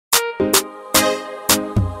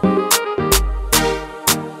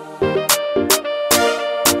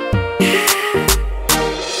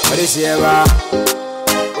Sierra.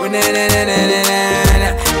 Oh, na na na na na na.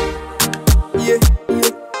 Yeah.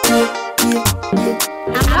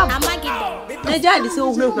 Gyedie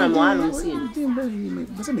so who from one see.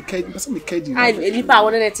 Basa me Gyedie. I nipa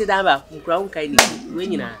won na ti dan ba kura won kai ni we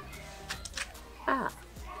nyina. Ah.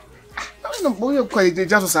 No boy kwai je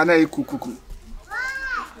jaso sana e kukuku.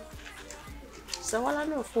 So wala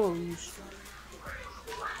no phone.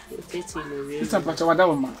 It's a patch of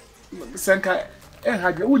Adama. Senka,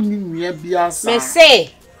 had wouldn't me be as. Me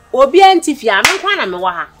say, Obi Antifia, me kwana me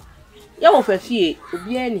wa ha. Ye wo fa fie,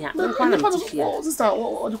 Obi ani ha, me kwana me fie. Sister,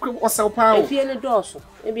 what the crib was so power. Fie ne dorso,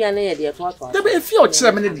 e bia na ye de to to. There be a few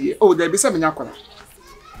chairman de. Oh, there be some yakona.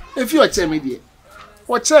 If you are chairman de.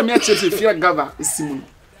 What chairman actually if you are governor is Simon.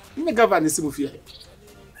 Me governor is Simon fie.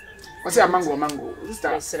 What's a mango?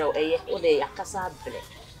 Sister, Sero eye, o de yakasa bre.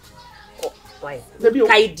 Why?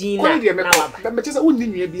 Gyedie na but just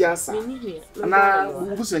wouldn't need be as. Na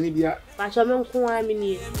who's any beer. Pacho me nko a me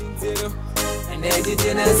ni. And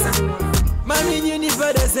Gyedie na sa. Mami you ni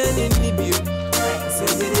for the send in Libya. So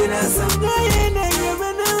Gyedie na sa.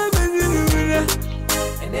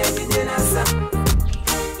 And Gyedie na sa.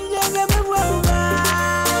 Yaga me wa.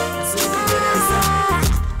 So Gyedie na sa.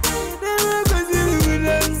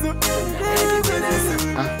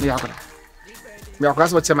 Ah, yakona. We are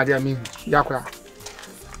class what my dear me. Yakura.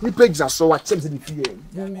 Ni pages are so what seems in the fear.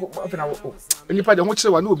 And you find the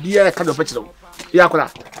watcher one will be a kind of petrol.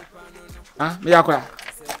 Yakura. Ah, Yakura.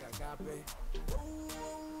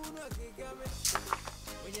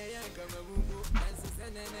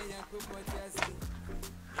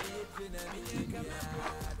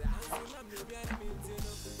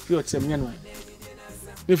 If you're Chemian,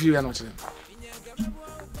 if you are not.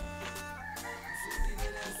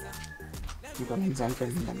 You can use and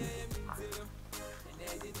friends.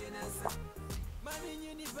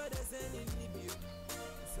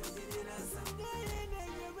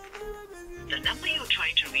 The number you're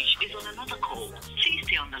trying to reach is on another call. Please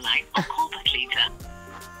stay on the line or call back later.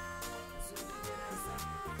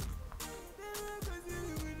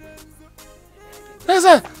 Yes,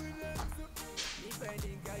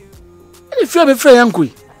 if you have a friend, uncle.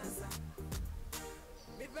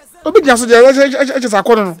 Obi just just a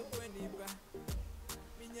corner.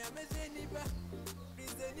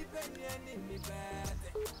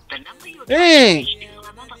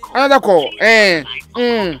 Another call.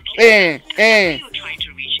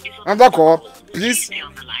 Another call, please.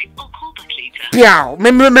 Piao, me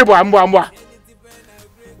amwa.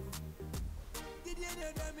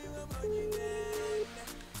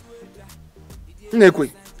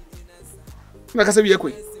 Nekwe. Nakasa bi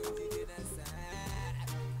ekwe.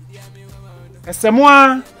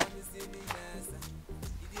 Esemwa.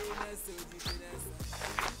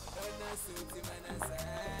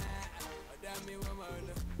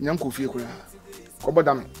 Nyanko fie kura. Kobo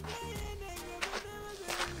dam.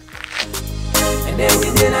 And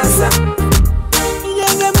Gyedie na sa.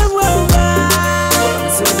 Yaga me wa.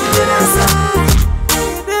 So Gyedie na sa.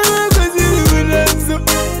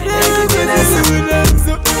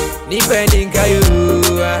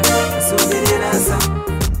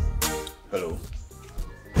 Hello.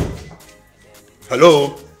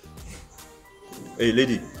 Hello. Hey,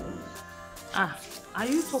 lady. Ah, are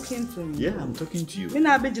you talking to me? Yeah, I'm talking to you. Me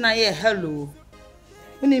na be jina here hello.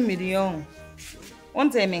 Uni million. One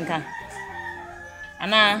time nka.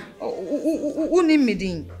 Ana uni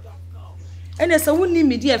midin. Ene se uni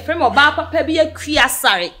midi e frame oba papa bi akua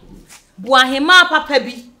sare. Buahema papa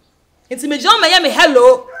bi. Enti me joma ya me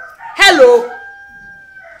hello. Hello.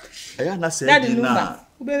 Aya na say Daddy na. number.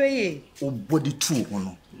 Ubebe ye. O body two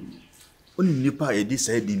hono. Oni nipa e di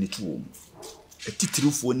say di ni two.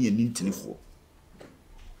 Etitirifo ni enintinifo.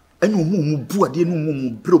 Ene omu bu ade no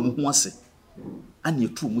mu bre mu ho ase. Ani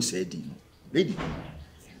etu mu say di no. Lady.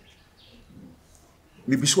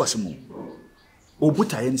 Me bisu asemo.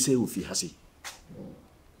 Obuta ye nse ofi hase.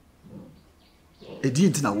 Edi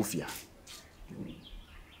ntina wo fia.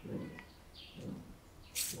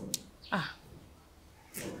 Ah.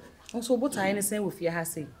 Onso obuta ye nse wo fia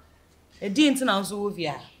hase. Edi ntina onso wo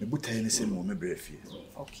fia. Me buta ye nse mo me bre fie.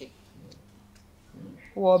 Okay.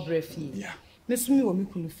 Wo bre fie. Yeah. Me sumi wo me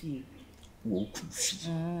kunu fie. Wo kunu fie.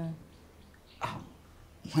 Ah.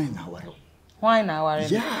 Why na ware?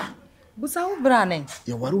 Yeah. Busa wo bra nen.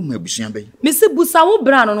 Ya ware mo abusuan bai. Me se busa wo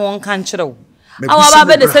bra no won kan kyerɛw. Awa ba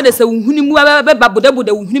be de se unhuni mu ba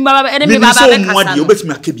bodaboda unhuni ba ene me ba be kasa. Me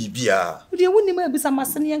obetumi aka bibia. Wo de wonni ma busa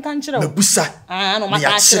masene yen kan kyerɛw. Me busa. Ah no maka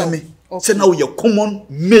kyerɛw. Say now you common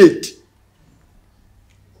maid.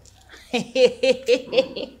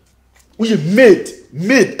 We maid.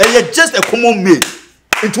 And you're just a common maid.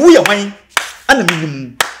 Into we are wine. Ana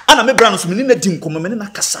minimum. ana me bra no so me na di nkomo me na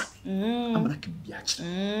kasa amana ke bia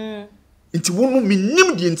kire nti wo no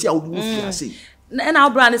minim die nti a wo fi ase na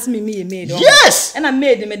Bernice me made. Yes. And I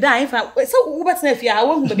made me die. If I so what's if I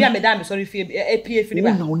won't be a madam sorry for a PF.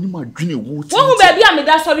 Na oni ma dwene wo. Won't be a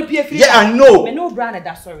madam sorry PF. Yeah, I know. Me no brand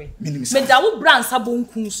that sorry. Me da wo brand sabon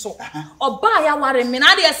kun so. Oba ya ware me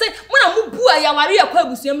na dey say mo na mo bu ya ware ya kwa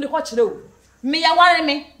abusuam de ko kire o. Me ya ware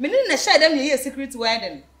me ni na share dem ye secret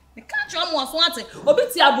wedding. Me can't you am so ate. Obi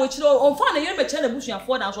ti abochire o mfa na ye be che na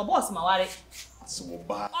busuafo na so boss ma ware. So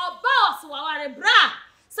ba. Oba so ware bra.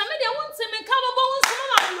 Somebody wants to make come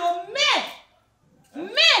about me. And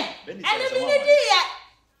the minute here.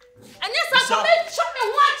 And yes, I come and shut me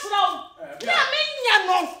watch now.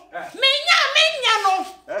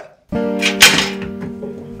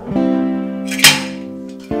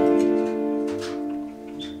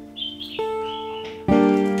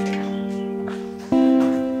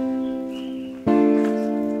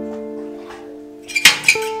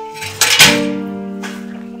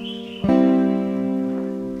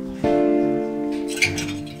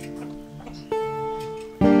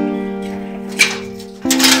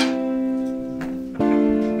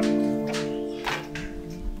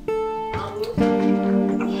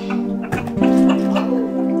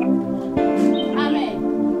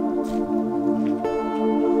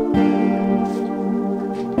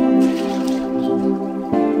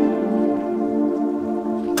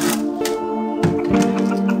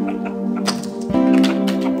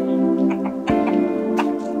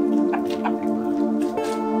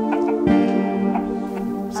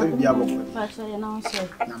 Yeah, Pacho, you know,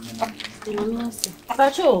 sir.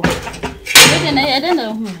 Pacho, I don't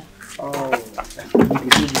know. Oh,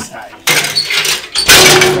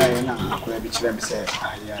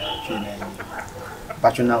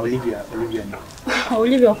 Pacho, Olivia.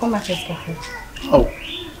 Olivia, come at us. Oh,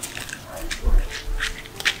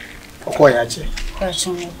 okay,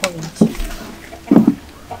 Pacho,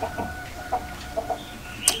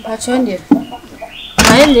 Pacho, dear.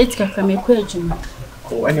 I late come a question.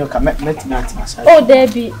 Oh, and you can met myself. Oh,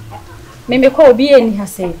 Debbie, maybe call be any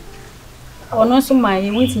has said. Or no, so my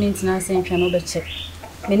wit maintenance and piano better.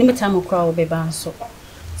 Many time will crawl be bound so.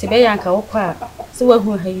 Tibeyanka or quack, so well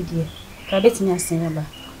who hay dear. Cabetina Senaba.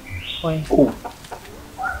 Boy. Oh,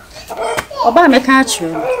 Obama catch you.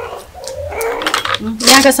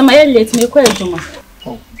 Yanka some late me question.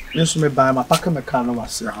 Oh, this may buy my pack of mechano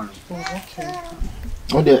was around. Okay.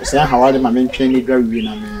 Oh, they say how I my main train very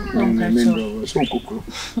win so cool.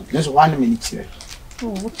 Just 1 minute here.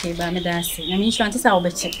 Oh, okay, by me dancing. I mean, she wants to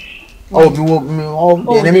bet. Oh, me all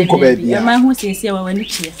the enemy go baby. A man who says here when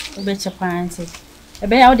it's here, a bet your fancy. A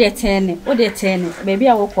bear out there 10, baby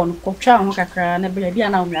I walk on, cook chow, and a baby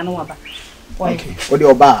and I know about. Okay, what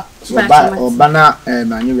your bar? So bar or banner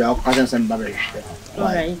and I knew our cousins and barrier. All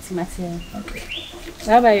right, Matthew. Okay.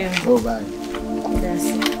 Bye bye. Oh, bye. That's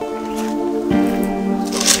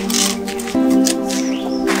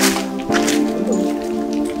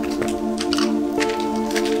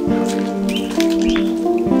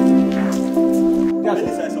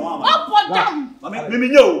me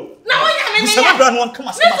know. Now I am some brand one come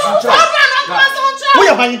as we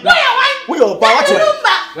are fine. We are power.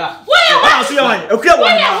 I see you. Okay,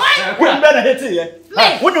 one better hit here.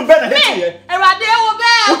 When you better hit here.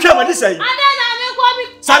 Okay, what is say?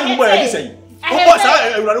 Somewhere this say. Hey,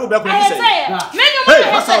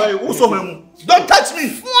 don't touch me.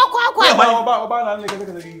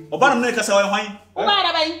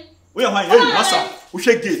 We are my we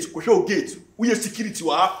shake gate, we show gate, we are security.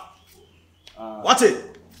 What it?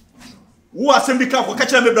 Who are sending car for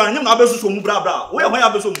catching me brand? I'm abesu so bra bra. Where am I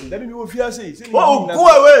abesu? Let me fear say. Oh, go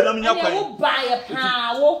away. I'm not going to buy a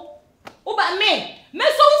power. Oh, but me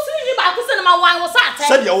so see you back to send my wine was at.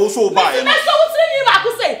 Said you also buy. Me so see you back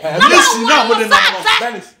to say. Listen now, what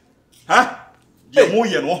Bernice? Huh? You more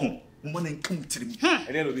you know. Money come to me.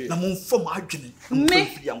 Na mon for my journey. Me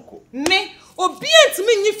obient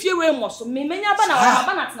me ni fie mo so me menya ba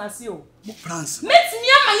na tena se o. Mo plans. Met me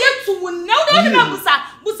ama yetu wo na o de na busa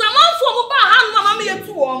manfo mo ba ha no ama me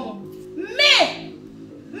yetu wo mo.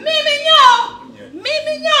 Me nyo.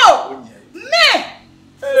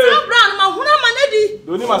 So brand ma huna manedi.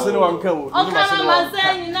 Do ni ma se ni wan kan o. O kan ma se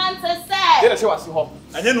ni na nte se. Dey se wasi ho.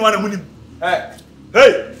 Anye no na munim.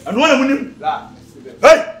 Hey, anu na munim.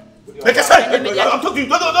 Hey. Make a say, I'm talking,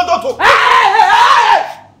 don't talk. Hey!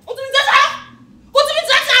 What do you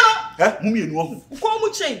say? Mummy, no. Come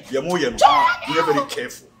with chain. You're more, you're very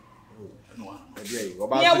careful.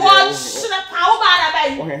 Yeah, what should I power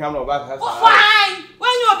bad? Why?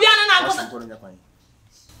 When you're beyond an uncle.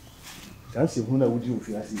 That's the one I would do if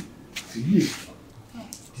you see.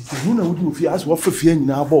 Ti hu na wodi ofi as wo fa fie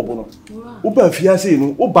nyina bobo no. Wo ba fie ase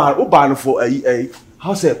no, wo ba no for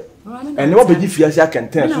house help. And what be fie ase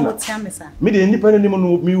akenten so na. Me de nipa no nim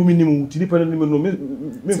no mi nim ti nipa no nim no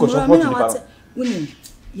me ko support nipa no. Wonim.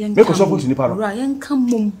 Me ko support nipa no. Ora yen ka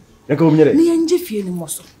mom. Yen ka mom nyere. Me yen je fie ni mo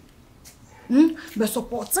so. Be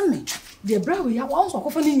support me. The brother we have also ko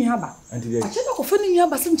fa ni nwa ba. A che na ko fa ni nwa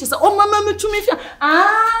ba se nche se o mama me tumi fia.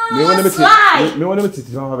 Me wona me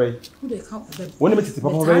titi papa bay. Who dey come ba. Wona me titi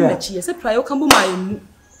papa bay ya. Chi se prayer kan bo ma emu.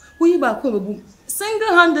 Wo yi ba ko bebu.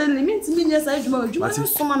 Single handedly mean to me yes I adwuma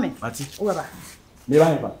so ma me. Mati. O ba. Me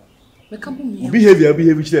ba ba. Me kan bo me.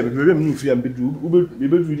 Behavior chire me me fia me du me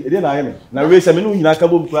be e na aye me. Na we se me no nyina ka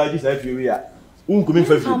bo mpa ji sa fie we ya. Unko me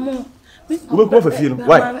fa fie. Wo be ko fa fie no.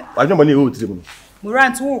 Why? Adwuma ne e o tire mu no.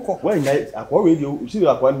 Morant wo ko. Why na akwa we dey o si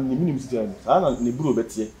akwa ni minim sitia ni. Sa na ne buru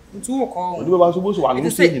betie. Ntu wo ko. Odi ba so bo so wa no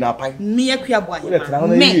se nyina pai. Me akua bo anye.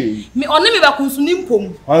 Me one me ba kunsu ni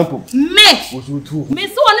mpom. Mpom. Me. Wo so tu. Me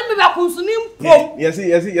so one me ba kunsu ni mpom. Yes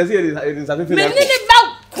it sa fe. Me ni ba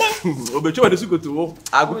kun. Obecho de sukoto wo.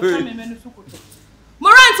 Ago.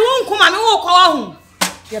 Morant wo nkoma me wo ko wa hu.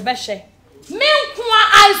 Ye be hye. Me nkwa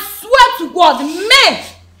I swear to God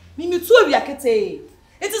me tu obi akete.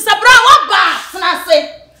 It is a brown what ba na say.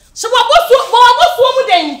 So what mu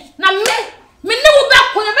den na me ne wo ba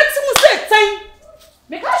ko ya beti mu say tan.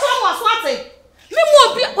 Me ka so mo aswate. Me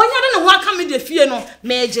mo obi onya de ne ho aka me de fie no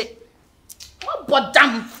meje. What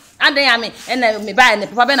bodam adan ya me na me ba ne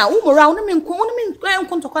papa be na wo mora wo ne me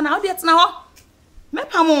nko ntoko na wo de tena ho. Me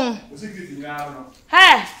pa mo. Secret nya no.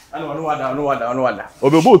 Hey. No wada.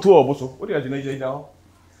 Obebo tu oboso. What dey na jida ho?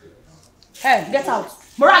 Hey, get out.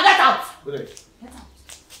 Mora get out.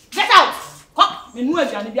 Get out! Come! Me nu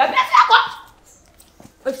aduane bia bia come!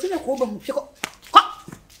 Afina ko ba hu hwe come!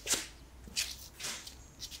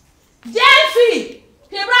 Jeffy!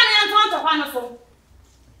 Kebra ni anto anto kwa no so.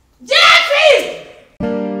 Jeffy!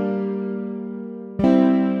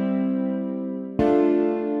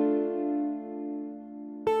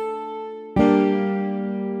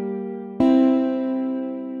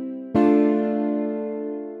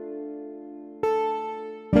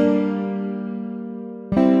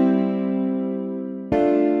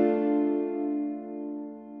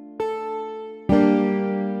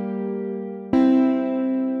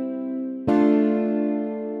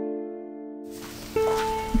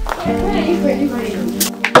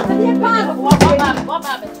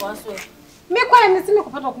 Me kwa me se me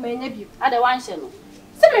kopato ko menya bi ade wan hye no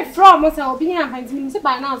se me from se obi nya fanti me se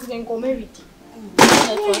by now se den ko married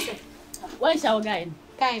wan hye o guy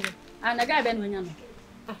kai ana guy be no nya no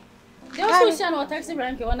de o so hye no taxi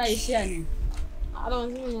rank wona ye hye ani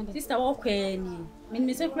adon se nya sister wo kwa ni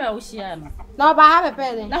me se kura wo hye no na ba ha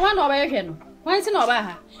pepe den na hwan do ba ye hwe no wan se na ba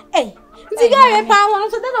ha nti guy pa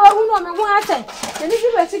won so den wa hu no me hu ate ni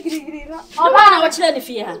bi be sigirigiri no oba na wo kire ni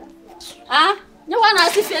fie ha ah nya wana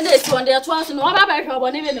asifie na esi onde to aso no oba ba hwe obo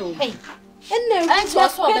ne be no enne so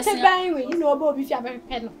kete ban we ni oba obi fia be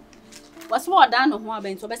pe no waso oda no ho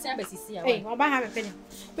aben to be se abesisi ya oba ha be pe no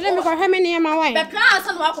bele me ko hwe me ne ma wa be pra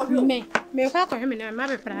asa no akọ me ko akọ hwe me ne ma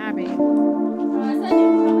be pra ha be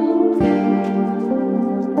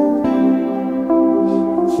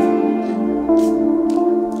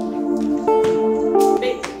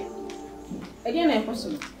again na ekoso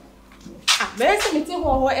Bernice me ti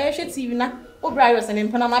ho e hwe TV na obrayos ne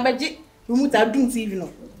mpana ma beje remote adum TV no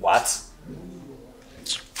What?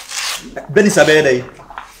 Bernice abeye dey.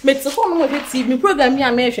 Me ti ho no hwe TV me program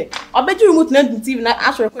ya me hwe obeje remote na adum TV na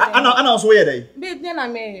asore ko Ana so ye dey. Babe ne na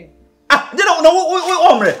me Je na wo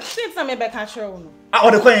omre. Since na me be ka hwe no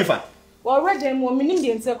O de kwan fa. Wo already mo me nim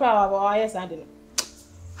de nte kra wa yes ade no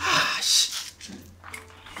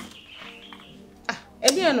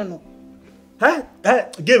Edi no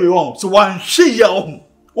Give me one. So one she ya on.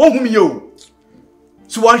 One whom you.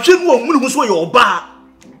 So one she won mun so your ba.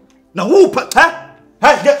 Na who pa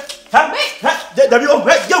Dabi o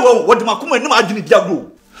ya wo de makoma ni ma adwene dia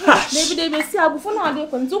go. Maybe they be see abufo na ade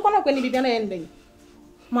ko ntu ko na ko ni bibia na yende.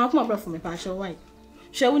 Ma akoma bra for me pa show why.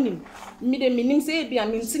 Show nim. Mi de minim say bia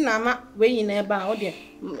mi nti na ma we yin na e ba o de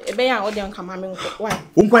e be ya o de nka ma me nko why.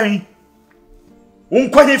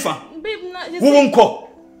 Unkwan fa. Babe na wo nko.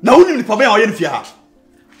 Na woni ni papa ya oye nfia ha.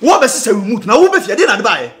 Wo be sese remote na wo be fia de na de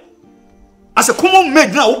bae. Ase common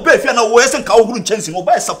maid na wo be fia na wo yesen ka wo huru nchensi wo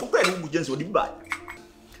ba sapo kwa ni wo jensi odi bae.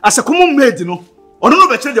 Ase common maid no ono no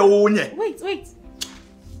be kire de wo nye. Wait.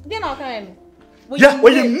 De na kan no. Yeah, wo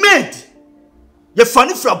ye maid. Ye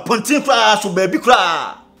fani fra pontin fra so baby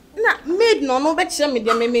kra. Na maid no be kire me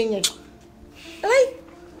de me nye.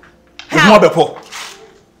 Wo mo be po.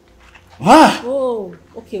 Ah. Oh,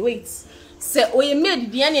 okay, wait. Se oye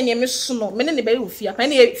made dia ne me so no me ne be ofia pa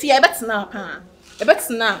ne fia e betena pa e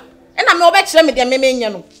betena e na me obe kire me dia me nya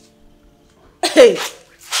no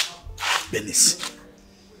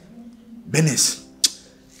Bernice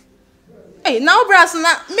hey now brass na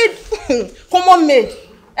made common made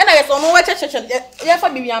e na yeso no we cheche ye fa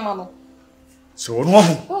bibi ama no so no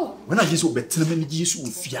ho when I just betena me gi so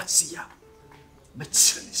ofia sia me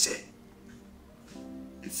kire ni se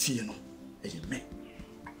fie no e me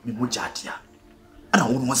mo jatia ana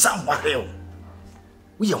wo no san wareo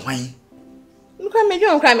wo ye hwan nkra me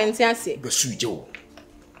dwo nkra me ntiase be suje wo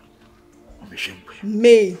me hwempo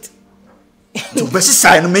made to be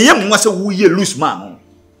sai no me ye mo se wo ye loose man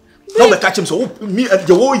no be catch him so me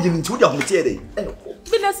je wo yin nti wo dia ho tie dey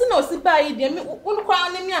be na se no si ba yi de me wo no kwa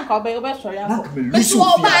ne mi anka obe sori aso me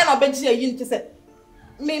so ba na obe ji yi nti se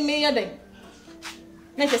me ye dey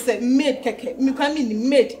na je se made keke me kwa me ni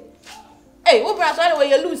made. Hey, what brother? Why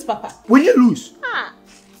you lose, Papa? When you lose? Ah.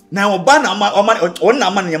 Now, Obana, on na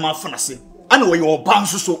man, your man, fancy. I know where your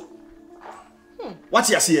bounce so. What's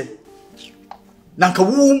your say? Nanka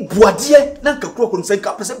woo, boadier, Nanka crook and say,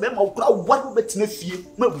 Captain Bema, what bet in a fear,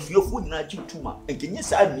 maybe your food in a tuma, and can you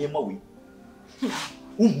say near my way?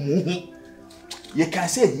 You can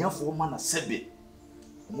say, young for man, a sebe.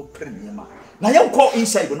 No premium. Now, you call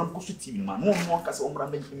inside when I'm going to TV, man. No one can say, Ombra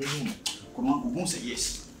make me. Come on, who say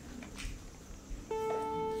yes?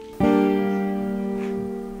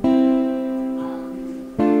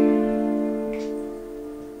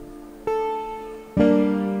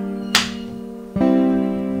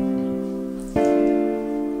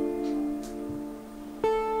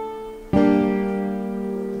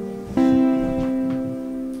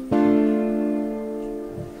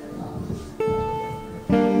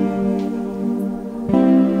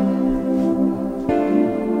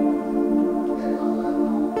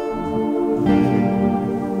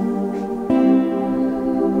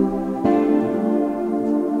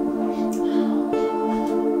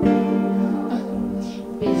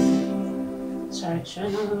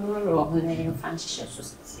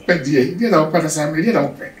 Gyedie, dia da opa sa me, dia da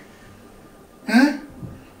opa.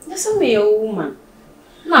 That's a me woman.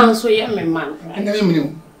 Now so ye me man. And na me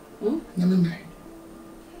no. Na me me.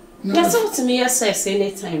 That's what to me says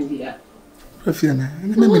anytime dia. Profiana,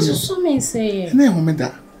 na me me. So me say. Na hu me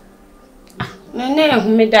da. Na hu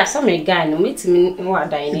me da so me guy no metimi wa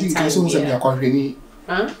da anytime. So say me akwahweni.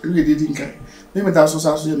 We dey dinka. Me da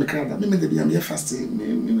so ye me Canada. Me dey be am fasting.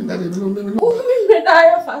 Me da dey no. Me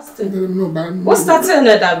da fasting. No ban. What's that in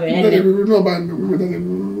that be? No ban. Me da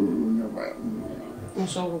no ban. No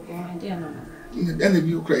so go idea na. And the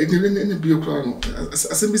bio cry, the bio cry.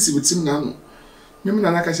 Asem bisi wetim na no. Me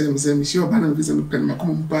na na ka chere me say me sure ba na visa me pen ma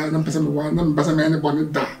kom ba na pesa me wa na me pesa me ne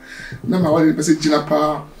bone da. Na ma wa le pesa jina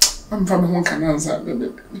pa. Am fa me ho kan ansa.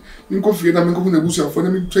 Me ko fie na me ko na busu afo na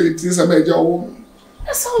me twe ti sa ma eja wo.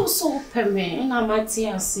 So peme na mati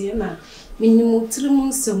ase na minimu trimu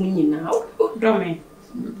nsem nyina. Do me.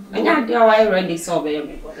 Anya dia why ready so be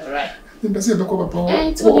me for the right. Me say be ko papa.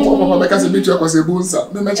 Papa be ka se bitu akwase bunsa.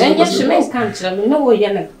 Me me chere. Enya shime kan chere me no wo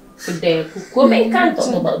ye na kude ko me kan to.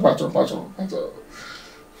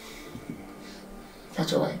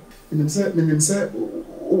 Pacho. Why? Me say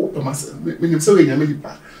o Thomas. Me say we nyame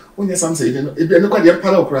dipa. Onya sam say no. E be no kwa de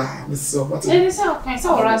pala okra. Me say what. E say okay,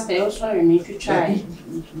 so rasta you try me to try.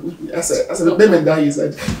 As the payment that is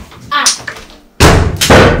like.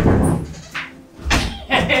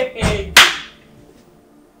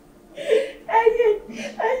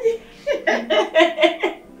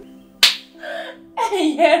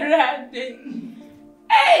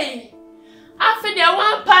 Hey, after the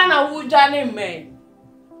one pan of wood journey man.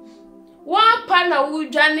 One pan of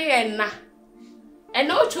wood journey and na. And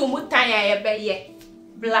no two mutaya ebe ye.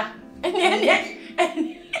 Blah.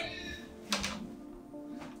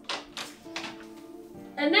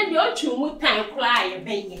 And then the two mutaya cry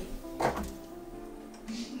ebe ye.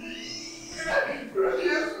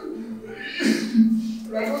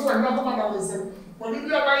 When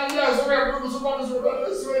you are years of every so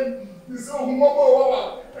this so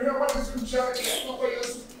mobile and I want to share it.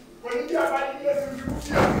 When you are years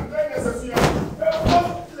then as a fear.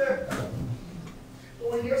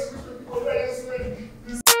 When you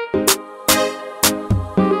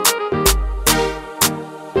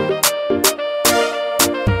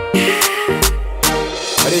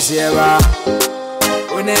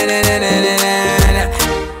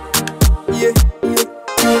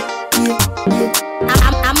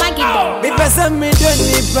Me pesa me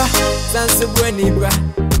donipa, sansu buenipa.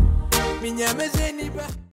 Minya me